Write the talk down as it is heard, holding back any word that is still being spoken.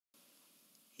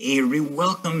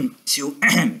Welcome to,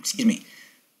 excuse me,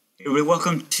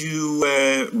 welcome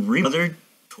to Remothered,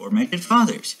 Tormented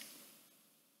Fathers.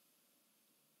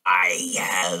 I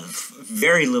have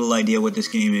very little idea what this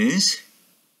game is.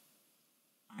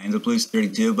 I am the Blues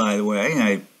 32, by the way.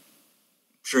 I'm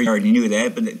sure you already knew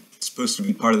that, but it's supposed to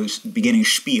be part of the beginning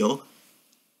spiel.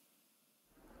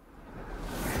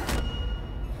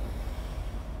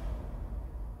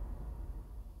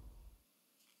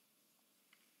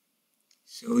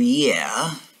 So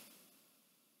yeah,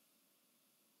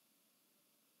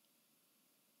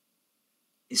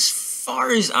 as far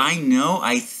as I know,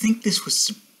 I think this was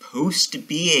supposed to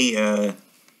be a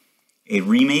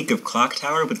remake of Clock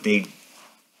Tower, but they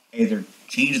either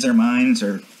changed their minds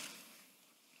or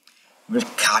there's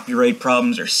copyright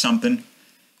problems or something.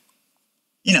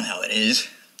 You know how it is.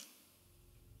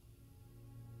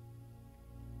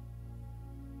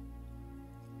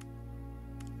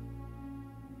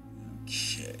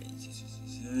 Okay.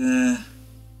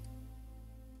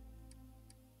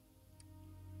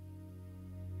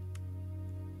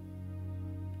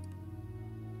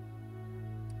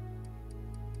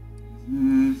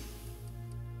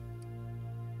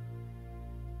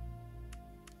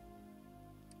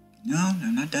 No,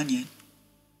 I'm not done yet.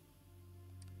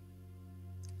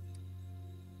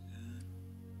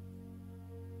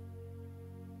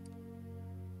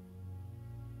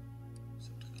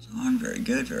 Subtitles on. Very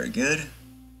good, very good.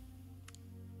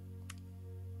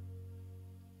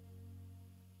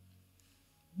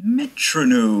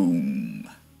 Metronome.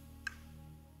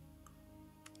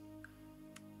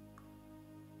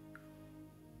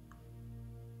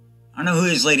 I don't know who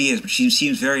this lady is, but she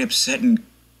seems very upset and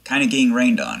kind of getting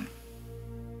rained on.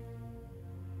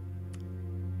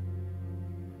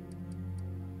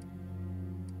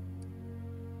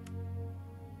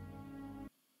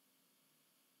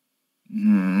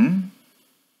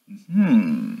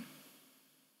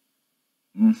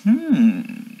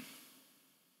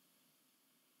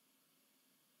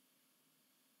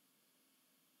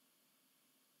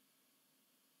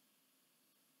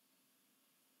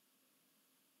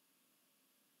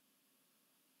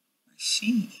 I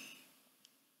see.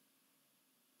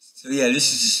 So yeah,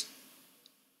 this is...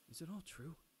 Is it all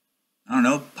true? I don't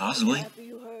know, possibly. Have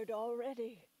you heard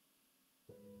already?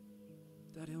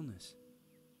 That illness.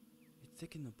 It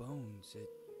thickened the bones. It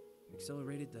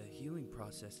accelerated the healing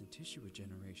process and tissue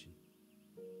regeneration.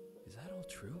 Is that all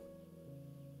true?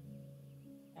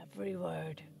 Every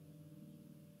word.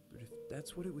 But if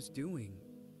that's what it was doing,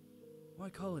 why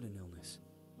call it an illness?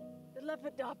 The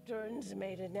Lepidopterans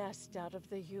made a nest out of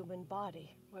the human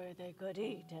body where they could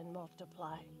eat and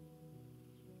multiply.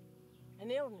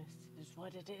 An illness is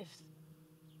what it is.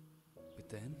 But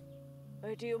then?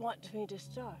 Where do you want me to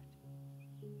start?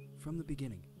 From the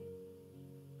beginning.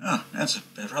 Oh, that's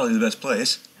probably the best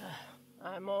place.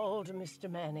 I'm old, Mr.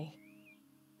 Manny.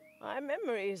 My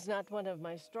memory is not one of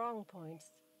my strong points.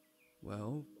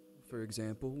 Well, for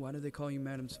example, why do they call you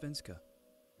Madame Svenska?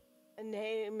 A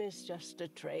name is just a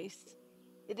trace.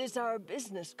 It is our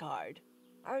business card,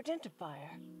 our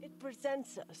identifier. It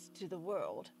presents us to the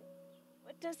world.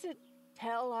 What does it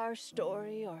tell our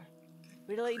story or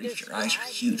really describe? Your eyes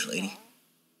are huge, lady.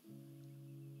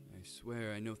 I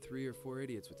swear I know 3 or 4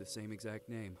 idiots with the same exact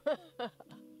name.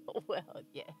 Well,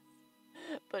 yes,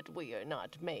 but we are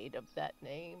not made of that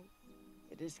name.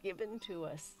 It is given to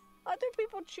us. Other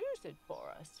people choose it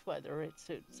for us, whether it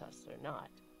suits us or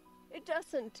not. It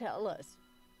doesn't tell us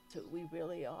who we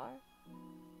really are.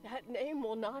 That name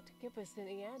will not give us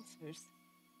any answers.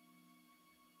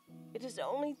 It is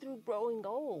only through growing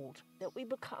old that we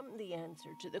become the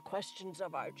answer to the questions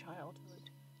of our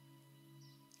childhood.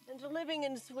 And living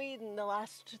in Sweden the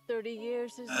last 30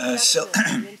 years has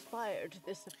definitely inspired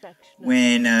this affection.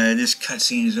 When this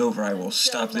cutscene is over, I will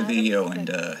stop the video and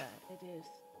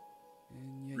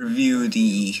review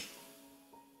the...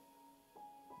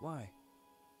 Why?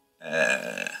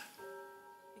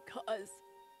 Because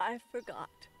I forgot.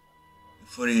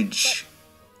 Footage.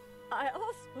 But I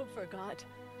also forgot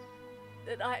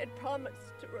that I had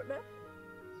promised to remember.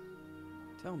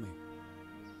 Tell me.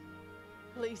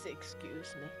 Please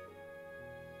excuse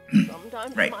me.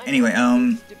 Sometimes right. my Anyway,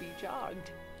 needs to be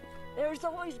jogged. There's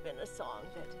always been a song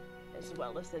that, as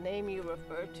well as the name you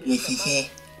refer to,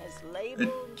 has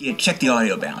labeled. Yeah, check the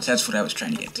audio balance. That's what I was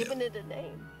trying to get to. Given it a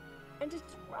name, and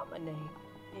it's from a name.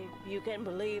 If you can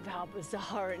believe how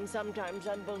bizarre and sometimes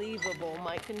unbelievable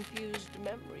my confused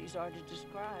memories are to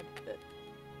describe that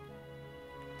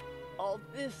all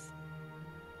this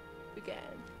began.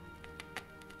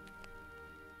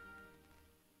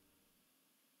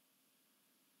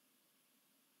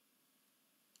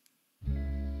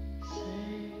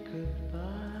 Say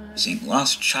goodbye. Seeing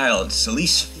Lost Child,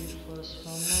 Celise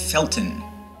Felton.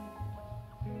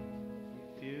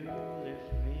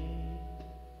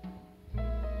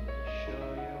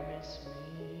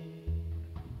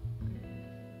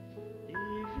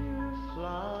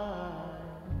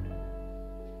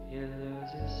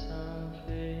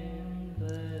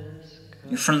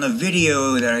 From the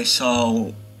video that I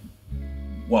saw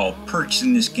while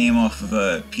purchasing this game off of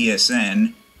a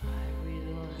PSN,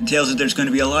 it tells that there's going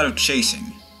to be a lot of chasing.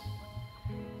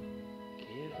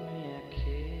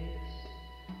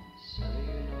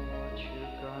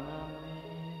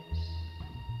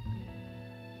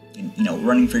 And, you know,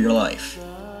 running for your life.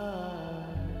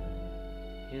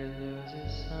 I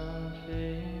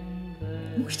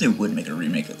wish they would make a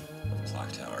remake of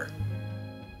Clock Tower.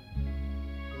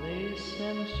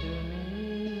 Listen to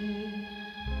me,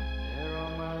 their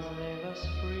romance leave us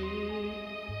free.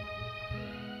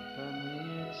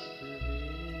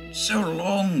 So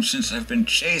long since I've been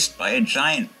chased by a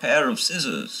giant pair of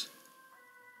scissors.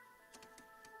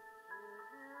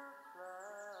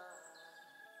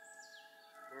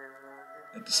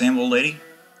 Is that the same old lady?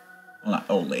 Well, not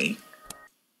old lady.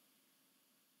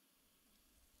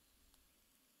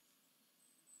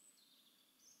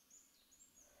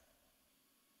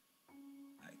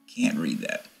 I can't read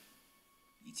that.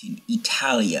 It's in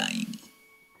Italian,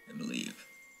 I believe.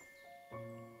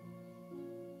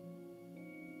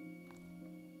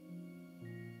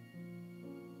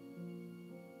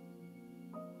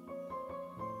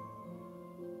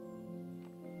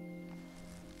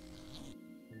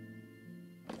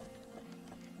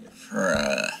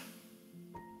 For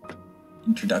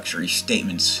introductory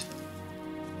statements,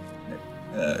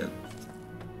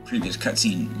 previous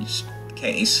cutscene's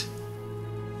case.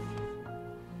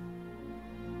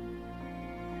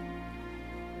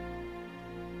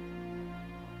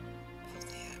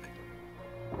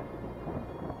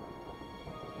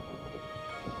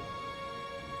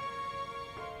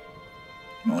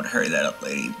 You want to hurry that up,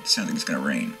 lady. It sounds like it's gonna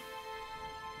rain.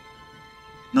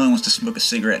 No one wants to smoke a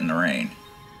cigarette in the rain.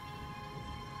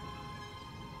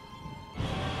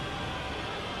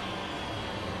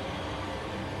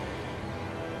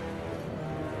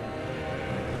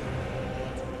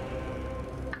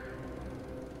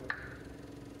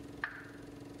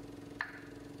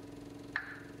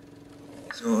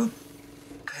 So,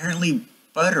 apparently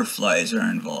butterflies are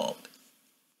involved.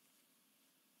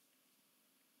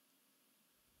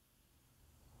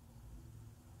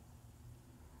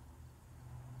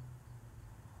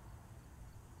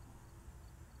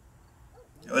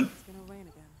 It's gonna rain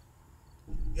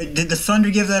again. Did the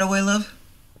thunder give that away, love?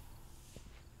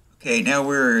 Okay, now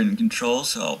we're in control,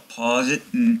 so I'll pause it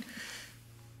and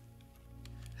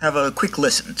have a quick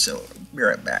listen, so I'll be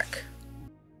right back.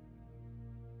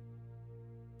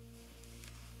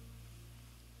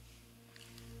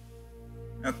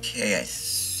 Okay, I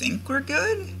think we're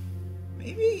good?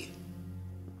 Maybe?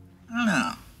 I don't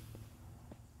know.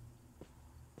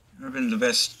 I've never been the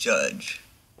best judge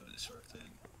of this sort of thing.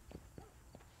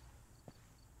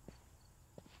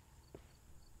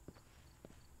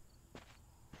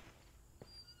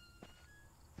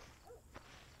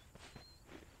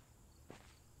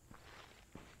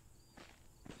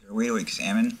 Is there a way to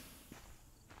examine?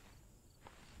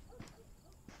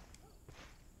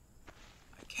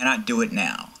 I cannot do it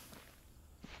now.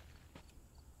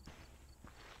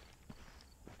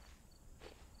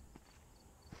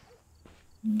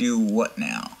 Do what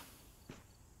now?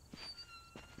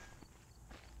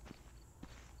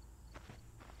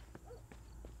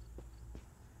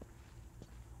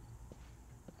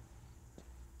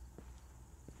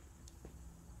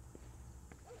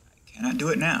 I cannot do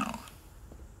it now.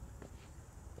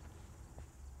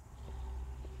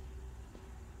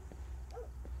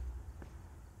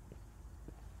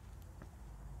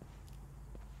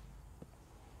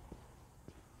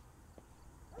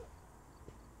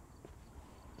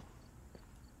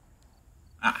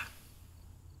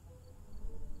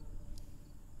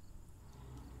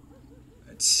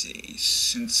 Let's see,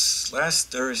 since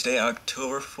last Thursday,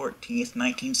 October 14th,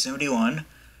 1971,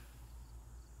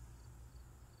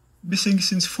 missing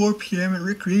since 4 p.m. at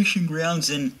recreation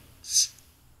grounds in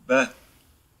Snippity.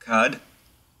 Date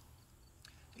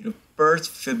of birth,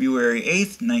 February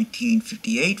 8th,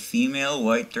 1958, female,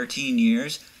 white, 13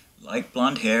 years, light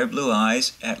blonde hair, blue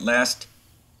eyes, at last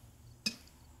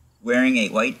wearing a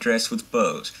white dress with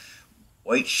bows,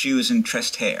 white shoes and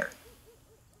tressed hair.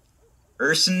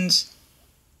 Persons,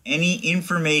 any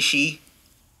information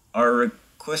are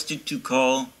requested to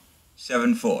call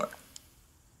 74.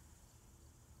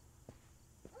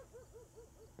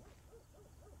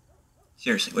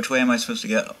 Seriously, which way am I supposed to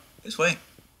go? This way?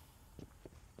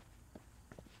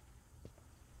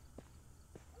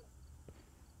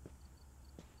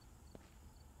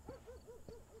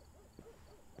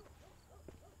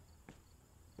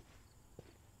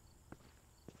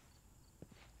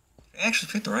 Did I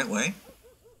actually pick the right way?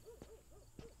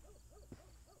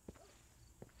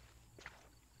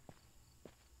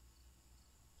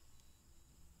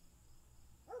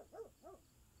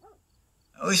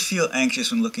 I always feel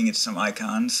anxious when looking at some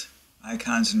icons.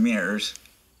 Icons and mirrors.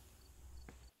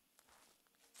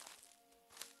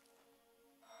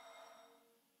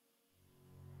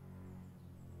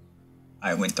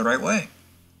 I went the right way.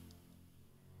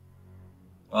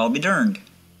 Well, I'll be darned.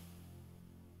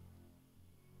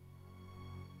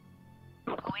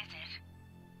 Who is it?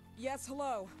 Yes,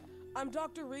 hello. I'm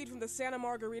Dr. Reed from the Santa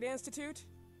Margarita Institute.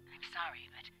 I'm sorry,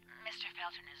 but Mr.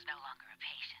 Felton is no longer a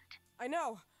patient. I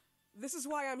know. This is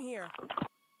why I'm here.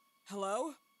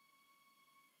 Hello?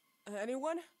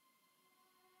 Anyone?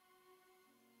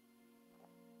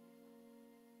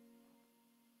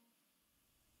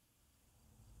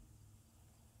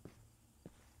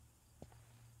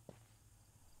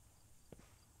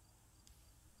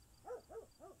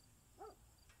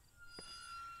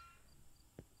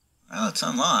 Well, it's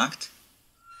unlocked.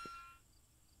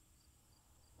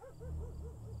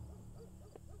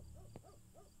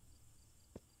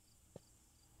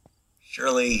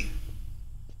 Surely...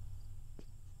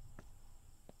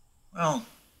 Well...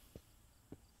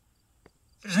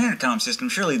 If there's an intercom system,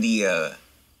 surely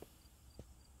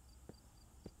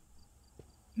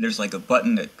there's like a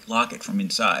button to lock it from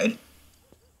inside.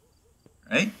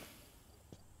 Right?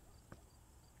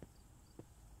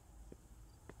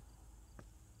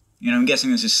 You know, I'm guessing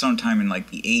this is sometime in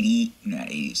like the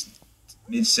 80s,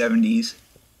 mid-70s.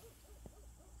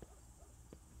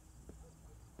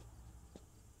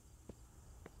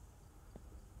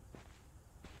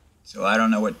 So I don't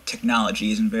know what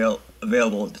technology is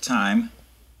available at the time.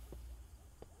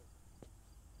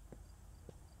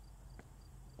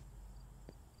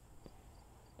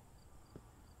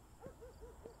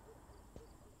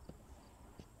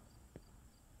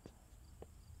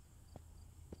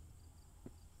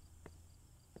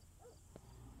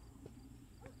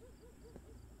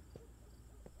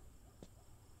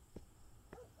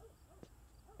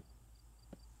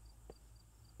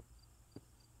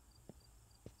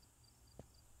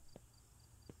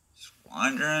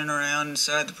 Wandering around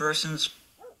inside the person's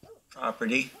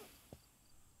property.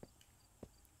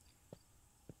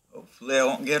 Hopefully I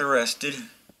won't get arrested.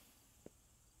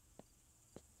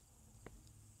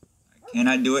 I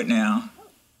cannot do it now.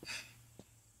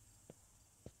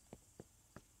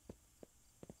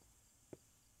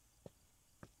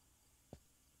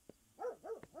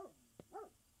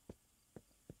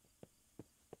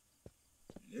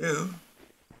 Hello?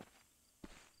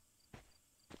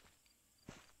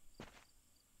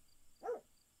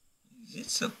 Is it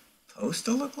supposed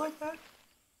to look like that?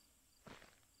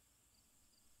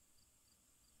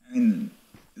 I mean,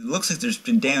 it looks like there's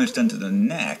been damage done to the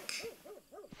neck,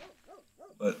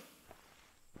 but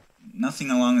nothing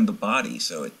along the body,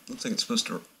 so it looks like it's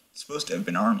supposed to have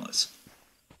been harmless.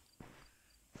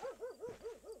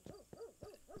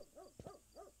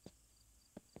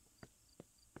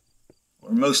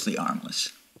 Or mostly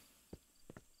harmless.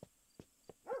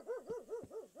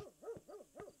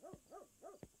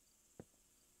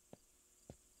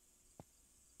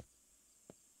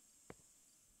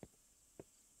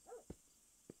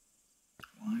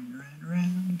 Wandering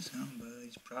around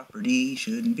somebody's property,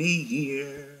 shouldn't be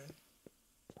here.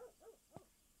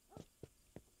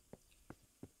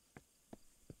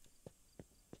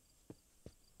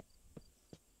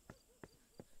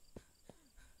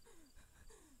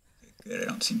 Good, I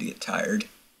don't seem to get tired.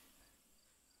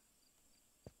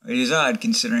 It is odd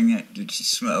considering that she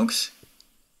smokes.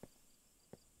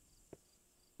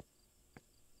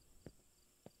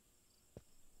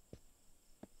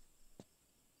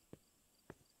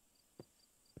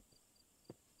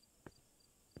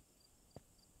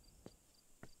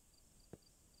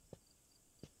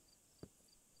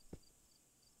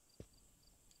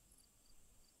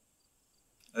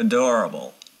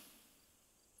 Adorable.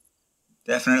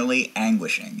 Definitely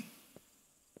anguishing.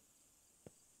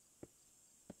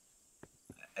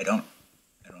 I don't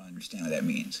understand what that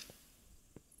means.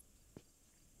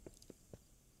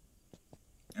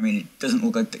 I mean, it doesn't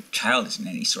look like the child is in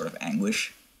any sort of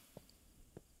anguish.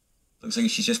 Looks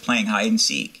like she's just playing hide and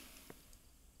seek.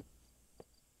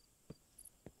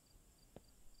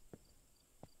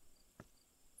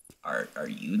 Are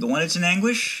you the one that's in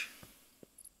anguish?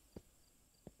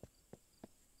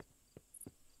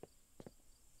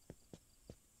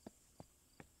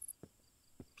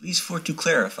 Please for to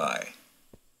clarify.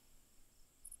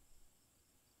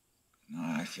 No,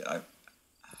 I feel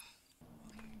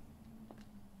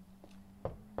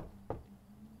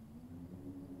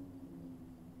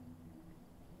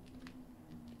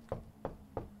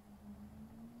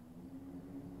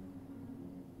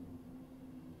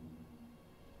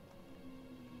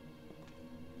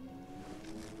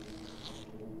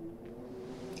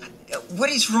What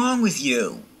is wrong with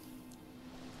you?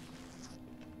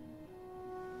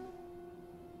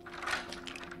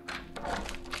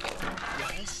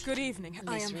 Yes? Good evening.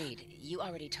 I Miss am. Reed, you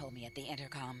already told me at the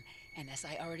intercom, and as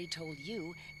I already told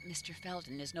you, Mr.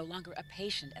 Felton is no longer a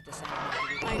patient at the San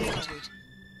I know. Institute.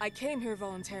 I came here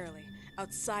voluntarily,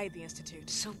 outside the Institute.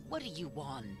 So what do you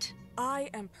want? I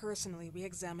am personally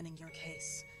re-examining your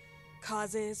case.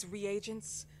 Causes,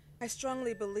 reagents. I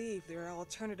strongly believe there are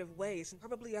alternative ways and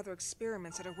probably other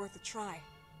experiments that are worth a try.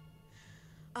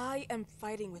 I am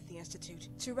fighting with the Institute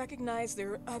to recognize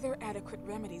there are other adequate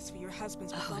remedies for your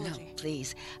husband's Oh, pathology. no,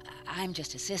 please. I'm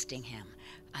just assisting him.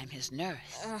 I'm his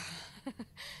nurse.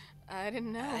 I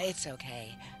didn't know. It's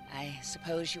okay. I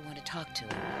suppose you want to talk to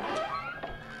him.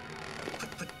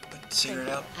 Put the cigarette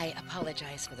out. I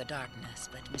apologize for the darkness,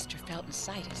 but Mr. Felton's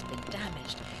sight has been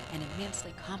damaged and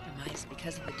immensely compromised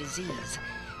because of the disease.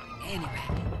 Anyway,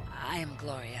 I am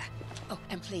Gloria. Oh,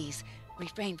 and please,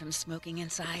 refrain from smoking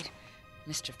inside.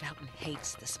 Mr. Felton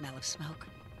hates the smell of smoke.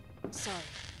 Sorry.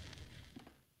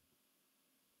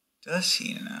 Does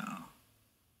he now?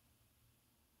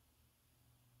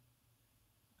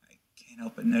 I can't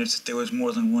help but notice that there was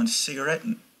more than one cigarette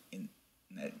in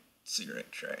that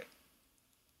cigarette tray.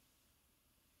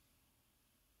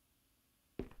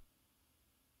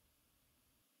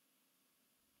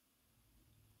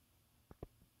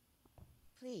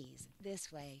 Please,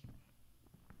 this way.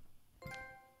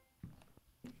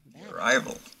 Your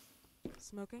rival.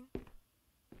 Smoking?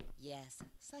 Yes,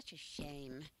 such a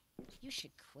shame. You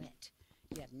should quit.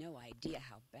 You have no idea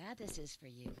how bad this is for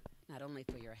you. Not only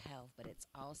for your health, but it's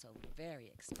also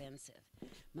very expensive.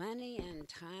 Money and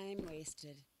time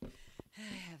wasted.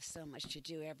 I have so much to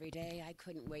do every day. I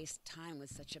couldn't waste time with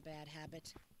such a bad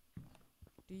habit.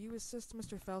 Do you assist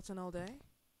Mr. Felton all day?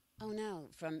 Oh no,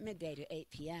 from midday to 8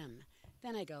 p.m.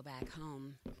 Then I go back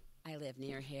home. I live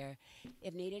near here.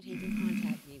 If needed, he can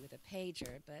contact me with a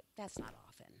pager, but that's not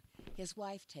often. His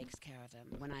wife takes care of him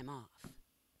when I'm off.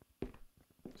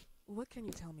 What can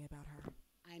you tell me about her?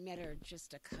 I met her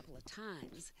just a couple of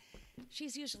times.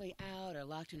 She's usually out or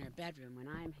locked in her bedroom when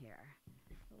I'm here.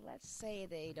 Let's say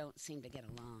they don't seem to get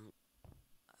along.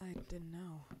 I didn't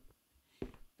know.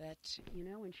 But, you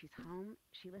know, when she's home,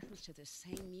 she listens to the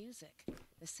same music,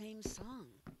 the same song,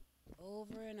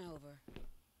 over and over.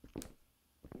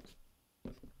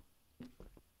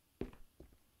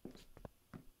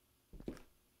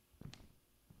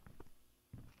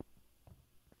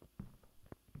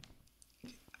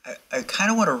 I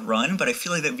kind of want to run, but I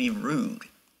feel like that'd be rude.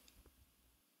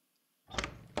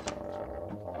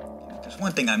 There's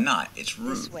one thing I'm not. It's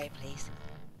rude. This way, please.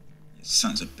 You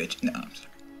sons of bitch. No, I'm sorry.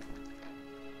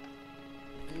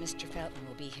 Mr. Felton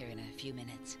will be here in a few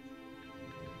minutes.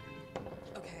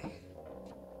 Okay.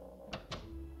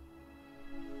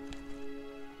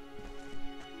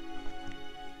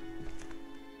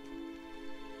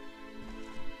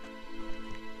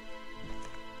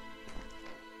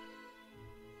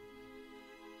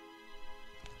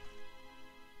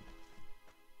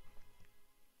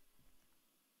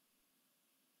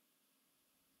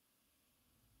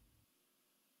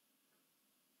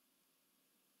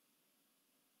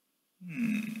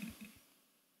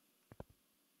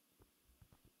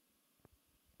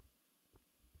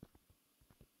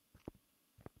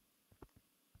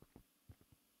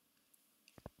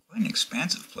 Quite an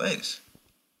expansive place.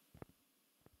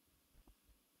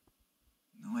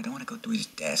 No, I don't want to go through his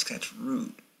desk. That's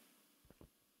rude.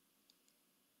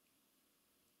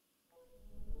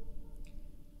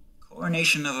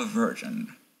 Coronation of a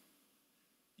Virgin.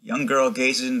 Young girl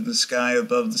gazes into the sky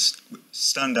above the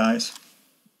stunned eyes.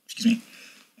 Excuse me.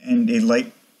 And a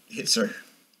light hits her.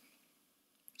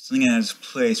 Something out of its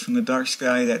place. From the dark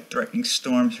sky, that threatening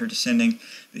storms her descending.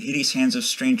 The hideous hands of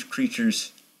strange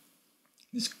creatures.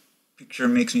 This picture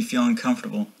makes me feel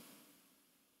uncomfortable.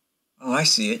 Oh, I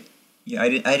see it. Yeah, I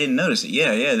didn't notice it.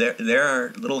 Yeah, there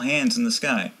are little hands in the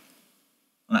sky.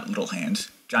 Well, not little hands.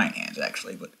 Giant hands,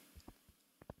 actually, but...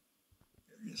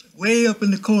 there he is, way up in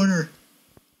the corner.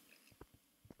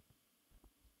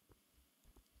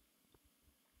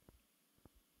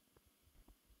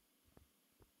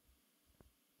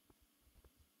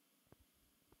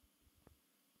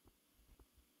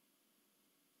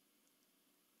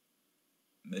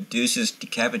 Medusa's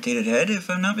decapitated head, if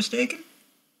I'm not mistaken?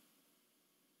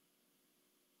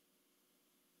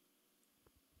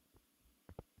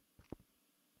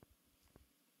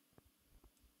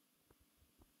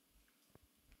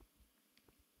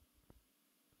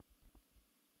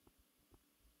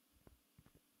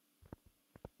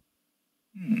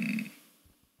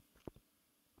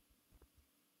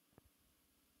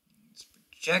 This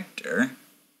projector...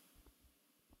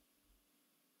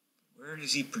 Where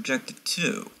is he projected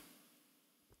to?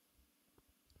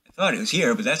 I thought it was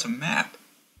here, but that's a map.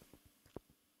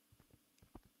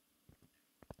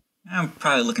 I'm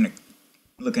probably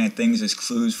looking at things as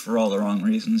clues for all the wrong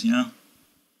reasons, you know?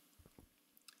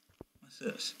 What's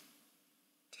this?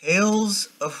 Tales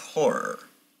of Horror.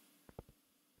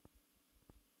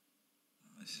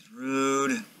 Oh, this is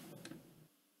rude.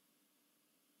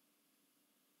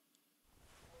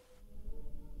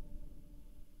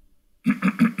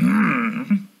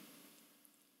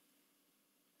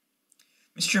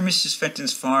 Mr. and Mrs.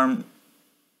 Fenton's farm,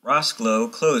 Roscoe,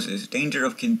 closes. Danger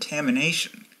of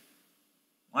contamination.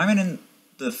 Wyman and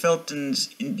the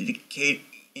Feltons indicated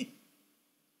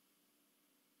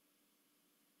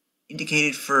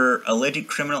for alleged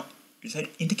criminal. Is that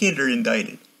indicated or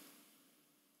indicted?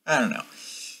 I don't know.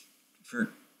 For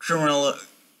criminal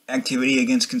activity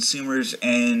against consumers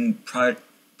and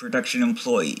production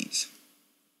employees.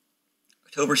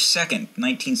 October 2nd,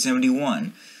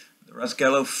 1971. The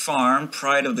Rosgallo farm,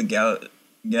 pride of the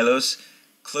Gallos,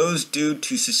 closed due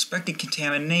to suspected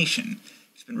contamination.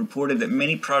 It's been reported that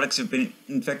many products have been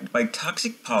infected by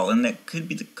toxic pollen that could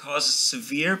be the cause of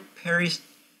severe parasitosis.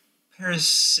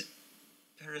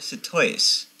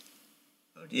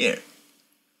 Oh dear.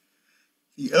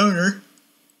 The owner,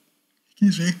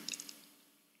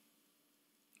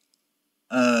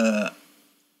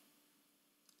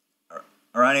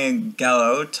 Arania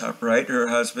Gallo, top right, her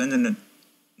husband, and the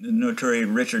notorious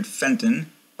Richard Fenton,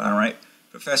 bottom right,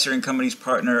 professor and company's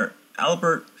partner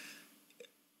Albert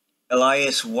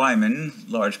Elias Wyman,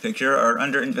 large picture, are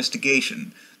under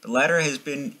investigation. The latter has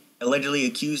been allegedly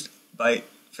accused by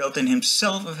Felton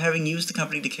himself of having used the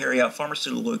company to carry out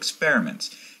pharmaceutical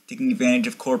experiments, taking advantage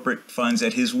of corporate funds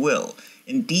at his will.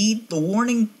 Indeed, the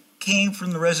warning came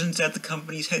from the residents at the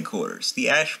company's headquarters, the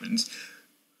Ashmans,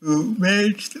 who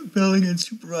managed the building and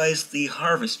supervised the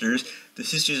harvesters, the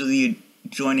sisters of the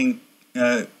adjoining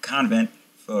convent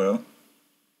photo.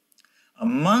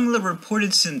 Among the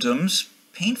reported symptoms,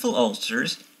 painful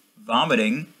ulcers,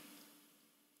 vomiting,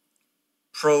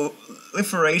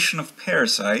 proliferation of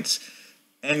parasites,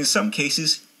 and in some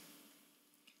cases,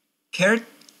 keratosis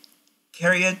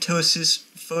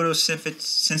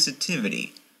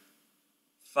photosensitivity.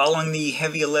 Following the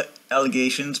heavy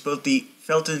allegations, both the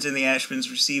Feltons and the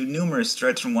Ashmans received numerous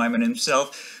threats from Wyman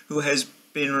himself, who has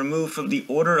been removed from the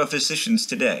Order of Physicians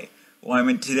today.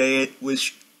 Wyman today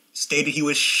stated he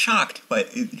was shocked by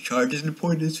the charges and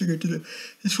pointed his finger to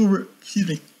his former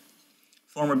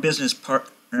business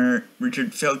partner,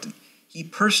 Richard Felton. He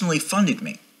personally funded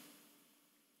me.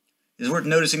 It is worth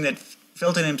noticing that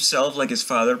Felton himself, like his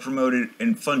father, promoted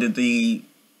and funded the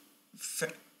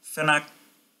Phenoxyl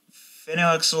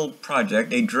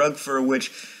Project, a drug for which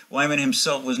Wyman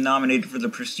himself was nominated for the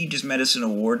prestigious Medicine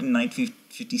Award in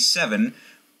 1957,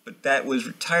 but that was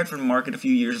retired from the market a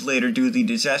few years later due to the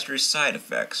disastrous side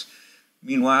effects.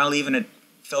 Meanwhile, even at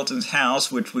Felton's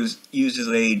house, which was used as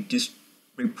a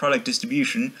product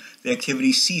distribution, the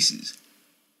activity ceases.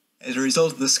 As a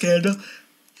result of the scandal,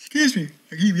 excuse me,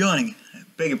 I keep yawning,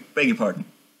 beg your pardon.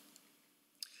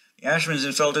 The Ashmans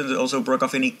and Feltons also broke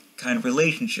off any kind of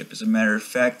relationship. As a matter of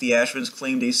fact, the Ashmans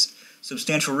claimed a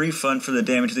substantial refund for the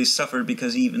damage they suffered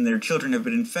because even their children have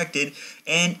been infected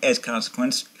and, as a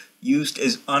consequence, used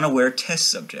as unaware test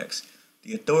subjects.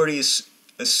 The authorities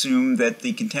assume that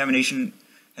the contamination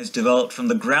has developed from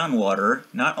the groundwater,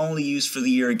 not only used for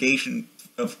the irrigation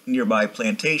of nearby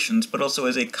plantations, but also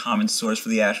as a common source for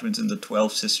the Ashmans and the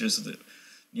 12 sisters of the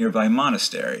nearby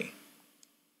monastery.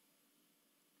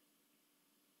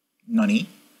 Nunny,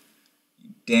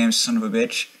 you damn son of a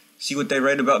bitch. See what they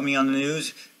write about me on the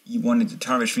news? You wanted to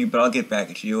tarnish me, but I'll get back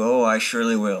at you. Oh, I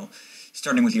surely will.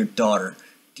 Starting with your daughter.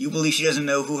 Do you believe she doesn't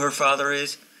know who her father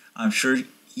is? I'm sure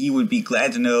he would be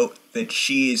glad to know that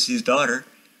she is his daughter.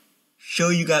 Show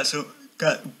you got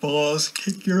balls.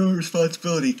 Take your own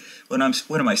responsibility. What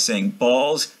am I saying?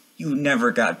 Balls? You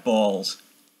never got balls.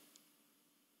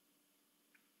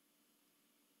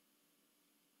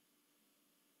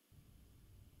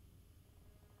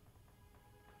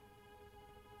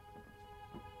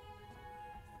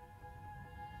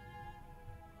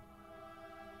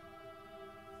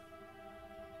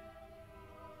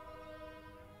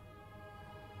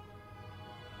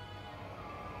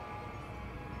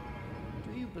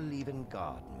 Do you believe in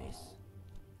God, miss?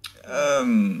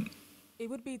 It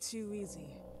would be too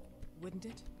easy, wouldn't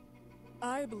it?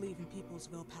 I believe in people's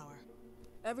willpower.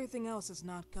 Everything else is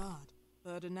not God,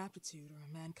 but an aptitude or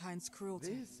mankind's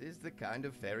cruelty. This is the kind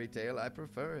of fairy tale I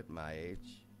prefer at my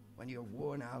age. When you're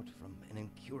worn out from an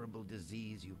incurable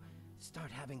disease, you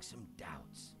start having some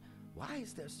doubts. Why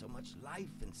is there so much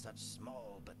life in such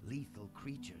small but lethal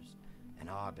creatures? An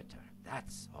arbiter.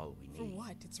 That's all we For need.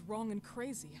 what? It's wrong and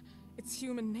crazy. It's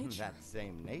human nature. That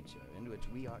same nature in which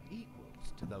we are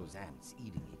equals to those ants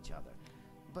eating each other.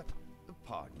 But,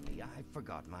 pardon me, I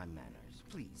forgot my manners.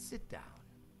 Please, sit down.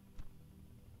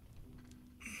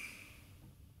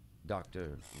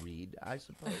 Dr. Reed, I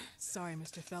suppose? Sorry,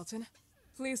 Mr. Felton.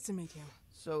 Pleased to meet you.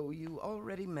 So you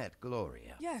already met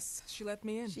Gloria? Yes, she let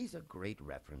me in. She's a great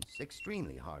reference,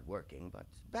 extremely hardworking, but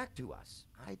back to us.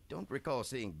 I don't recall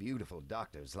seeing beautiful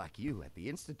doctors like you at the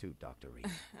Institute, Dr. Reed.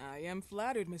 I am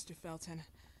flattered, Mr. Felton.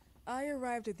 I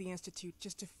arrived at the Institute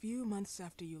just a few months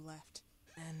after you left.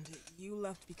 And you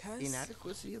left because?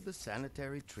 Inadequacy of the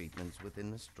sanitary treatments within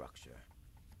the structure.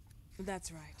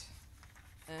 That's right.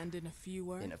 And in a few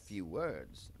words? In a few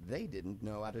words, they didn't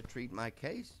know how to treat my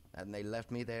case, and they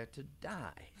left me there to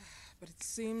die. But it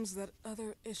seems that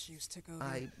other issues took over.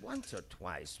 I once or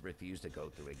twice refused to go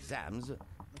through exams.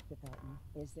 Mr. Felton,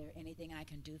 is there anything I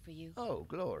can do for you? Oh,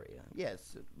 Gloria,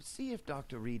 yes. See if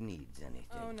Dr. Reed needs anything.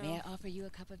 Oh, no. May I offer you a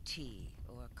cup of tea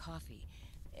or coffee?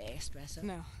 Espresso?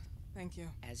 No, thank you.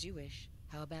 As you wish.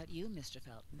 How about you, Mr.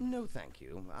 Felton? No, thank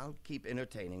you. I'll keep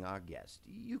entertaining our guest.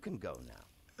 You can go now.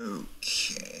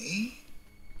 Okay.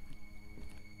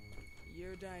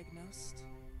 You're diagnosed?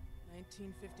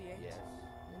 1958? Yes,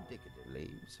 indicatively.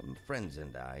 Some friends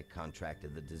and I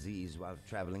contracted the disease while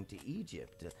traveling to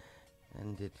Egypt,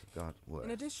 and it got worse.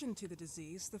 In addition to the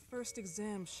disease, the first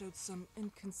exam showed some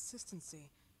inconsistency.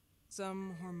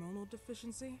 Some hormonal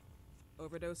deficiency?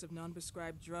 Overdose of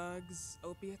non-prescribed drugs,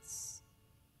 opiates,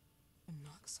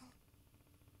 Anoxol?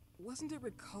 Wasn't it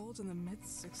recalled in the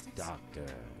mid-60s? Doctor,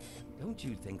 don't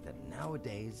you think that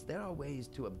nowadays there are ways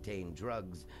to obtain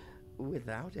drugs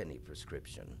without any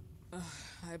prescription?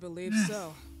 I believe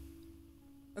so.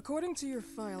 According to your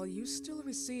file, you still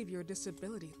receive your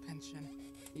disability pension.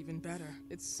 Even better,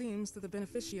 it seems that the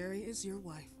beneficiary is your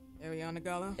wife, Ariana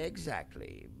Gallo.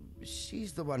 Exactly.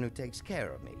 She's the one who takes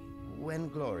care of me when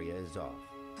Gloria is off.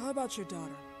 How about your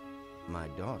daughter? My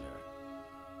daughter,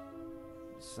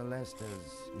 Celeste,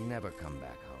 has never come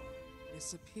back home.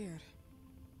 Disappeared.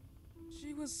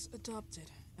 She was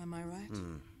adopted, am I right?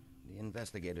 The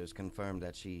investigators confirmed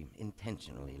that she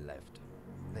intentionally left.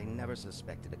 They never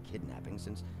suspected a kidnapping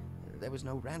since there was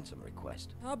no ransom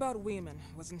request. How about Weeman?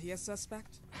 Wasn't he a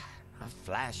suspect? A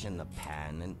flash in the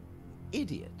pan, an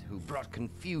idiot who brought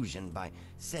confusion by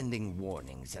sending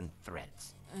warnings and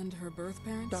threats. And her birth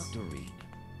parents? Dr. Reed,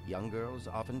 young girls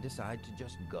often decide to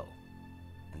just go.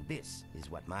 And this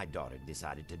is what my daughter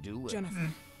decided to do.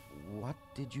 Jennifer. What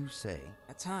did you say?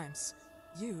 At times,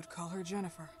 you'd call her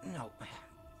Jennifer. No,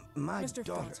 my Mr.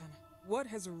 daughter... Felton, what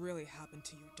has really happened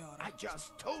to your daughter? I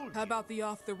just told you. How about the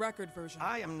off-the-record version?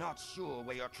 I am not sure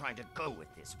where you're trying to go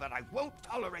with this, but I won't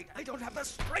tolerate... I don't have the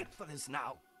strength for this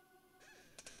now.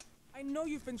 I know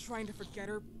you've been trying to forget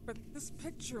her, but this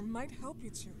picture might help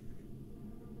you to.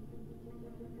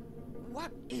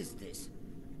 What is this?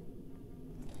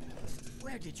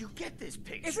 Where did you get this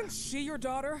picture? Isn't she your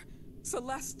daughter?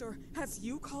 Celeste, or has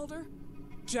you called her?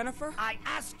 Jennifer? I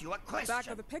asked you a question. Back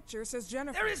of the picture says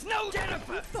Jennifer. There is no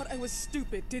Jennifer! You thought I was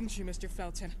stupid, didn't you, Mr.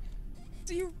 Felton?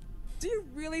 Do you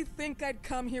really think I'd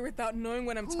come here without knowing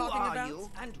what I'm talking about? Who are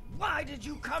you, and why did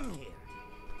you come here?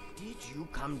 Did you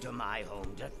come to my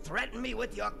home to threaten me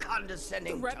with your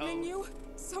condescending Threatening tone? you?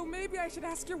 So maybe I should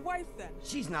ask your wife then.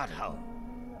 She's not home.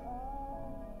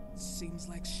 Seems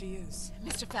like she is.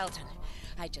 Mr. Felton,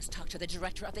 I just talked to the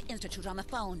director of the Institute on the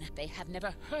phone. They have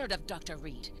never heard of Dr.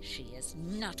 Reed. She is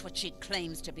not what she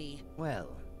claims to be.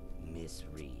 Well, Miss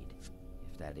Reed,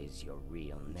 if that is your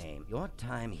real name, your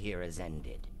time here has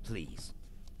ended. Please,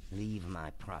 leave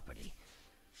my property.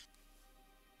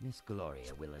 Miss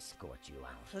Gloria will escort you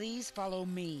out. Please follow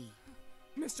me.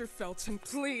 Mr. Felton,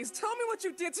 please, tell me what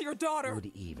you did to your daughter!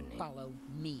 Good evening. Follow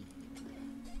me.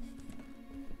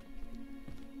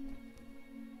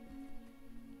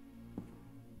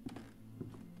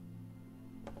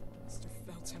 Mr.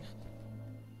 Felton.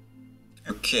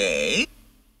 Okay.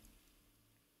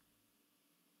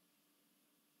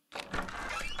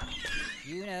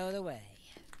 You know the way.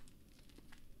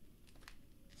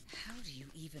 How do you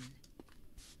even...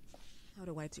 How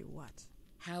do I do what?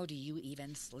 How do you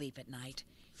even sleep at night?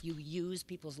 You use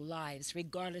people's lives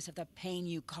regardless of the pain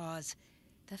you cause.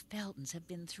 The Feltons have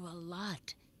been through a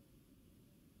lot.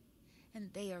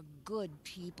 And they are good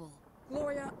people.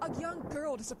 Gloria, a young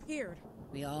girl disappeared.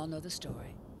 We all know the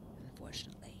story,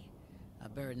 unfortunately. A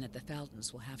burden that the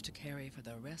Feltons will have to carry for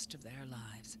the rest of their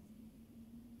lives.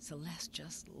 Celeste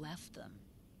just left them.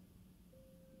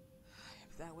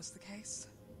 If that was the case,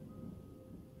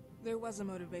 there was a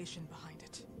motivation behind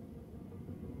it.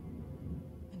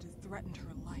 And it threatened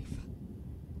her life.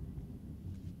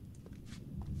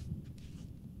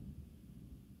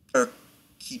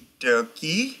 Okie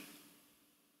dokie.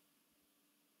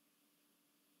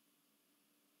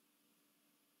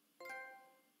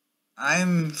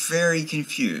 I'm very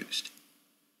confused.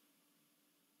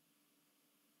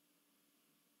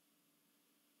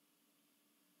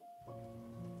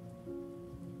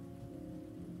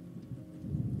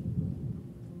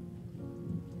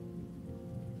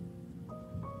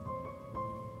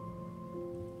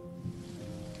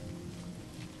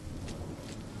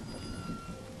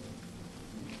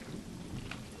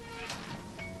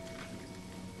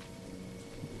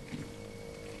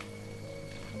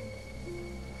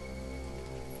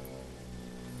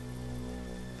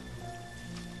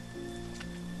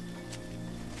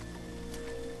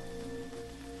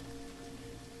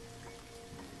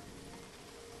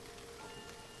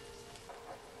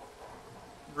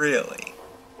 Really?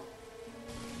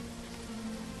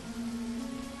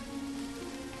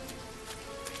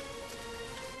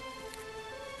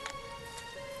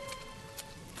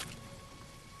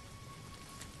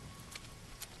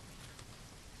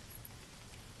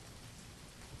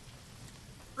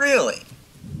 Really?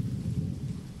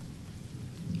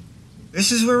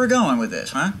 This is where we're going with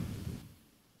this, huh?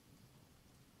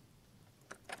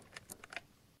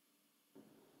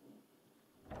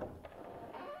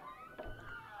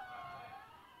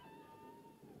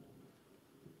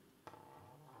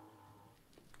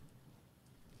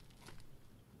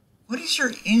 What is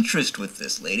your interest with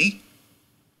this, lady?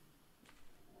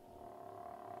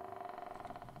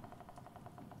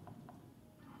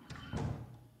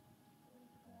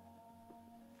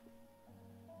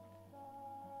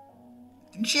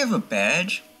 Didn't she have a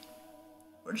badge?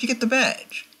 Where did you get the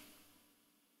badge?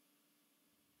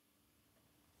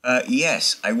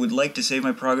 Yes, I would like to save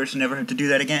my progress and never have to do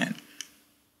that again.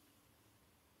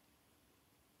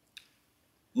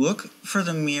 Look for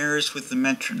the mirrors with the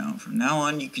metronome. From now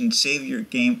on, you can save your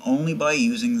game only by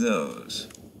using those.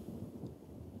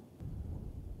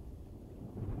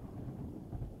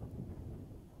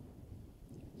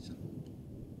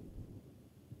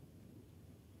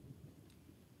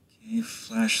 Okay,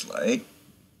 flashlight.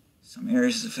 Some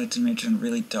areas of the fed dimension are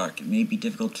really dark. It may be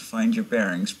difficult to find your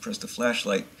bearings. Press the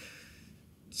flashlight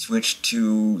switch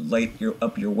to light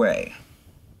up your way.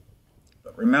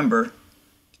 But remember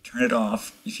to turn it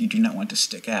off if you do not want to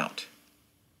stick out.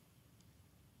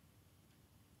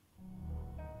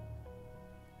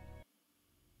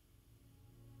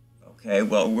 Okay,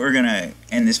 well, we're gonna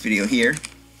end this video here.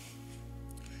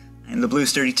 I'm the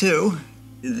Blues 32.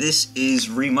 This is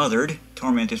Remothered,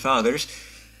 Tormented Fathers.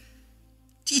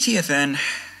 TTFN.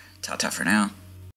 Ta-ta for now.